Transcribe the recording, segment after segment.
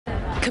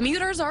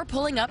Commuters are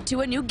pulling up to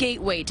a new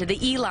gateway to the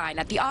E-line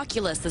at the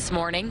Oculus this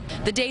morning.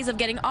 The days of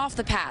getting off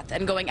the path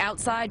and going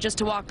outside just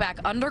to walk back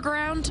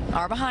underground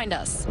are behind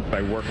us.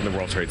 I work in the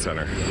World Trade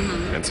Center,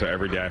 and so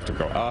every day I have to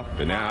go up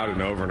and out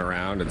and over and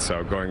around, and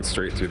so going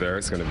straight through there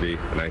is going to be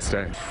a nice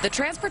day. The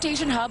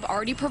transportation hub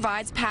already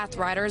provides path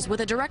riders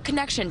with a direct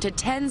connection to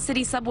 10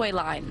 city subway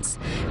lines.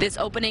 This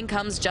opening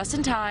comes just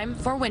in time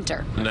for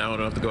winter. Now I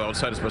don't have to go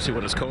outside, especially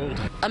when it's cold.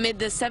 Amid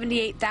the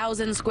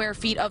 78,000 square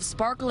feet of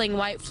sparkling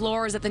white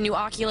floors at the new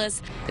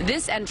Oculus,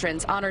 this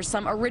entrance honors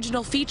some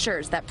original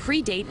features that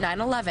predate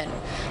 9/11,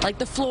 like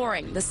the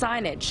flooring, the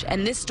signage,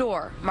 and this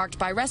door marked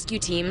by rescue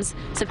teams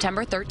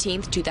September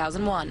 13th,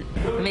 2001.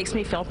 It makes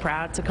me feel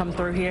proud to come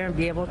through here and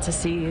be able to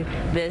see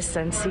this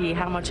and see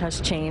how much has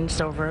changed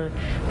over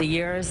the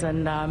years,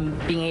 and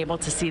being able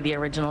to see the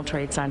original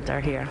Trade Center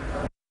here.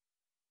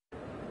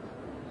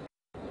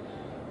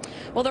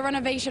 Well, the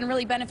renovation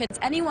really benefits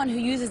anyone who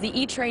uses the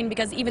E-train,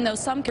 because even though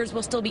some cars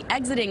will still be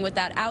exiting with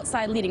that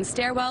outside leading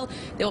stairwell,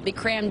 they will be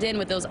crammed in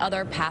with those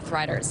other path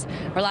riders.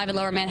 We're live in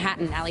Lower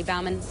Manhattan.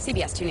 Bauman,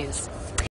 CBS 2 News.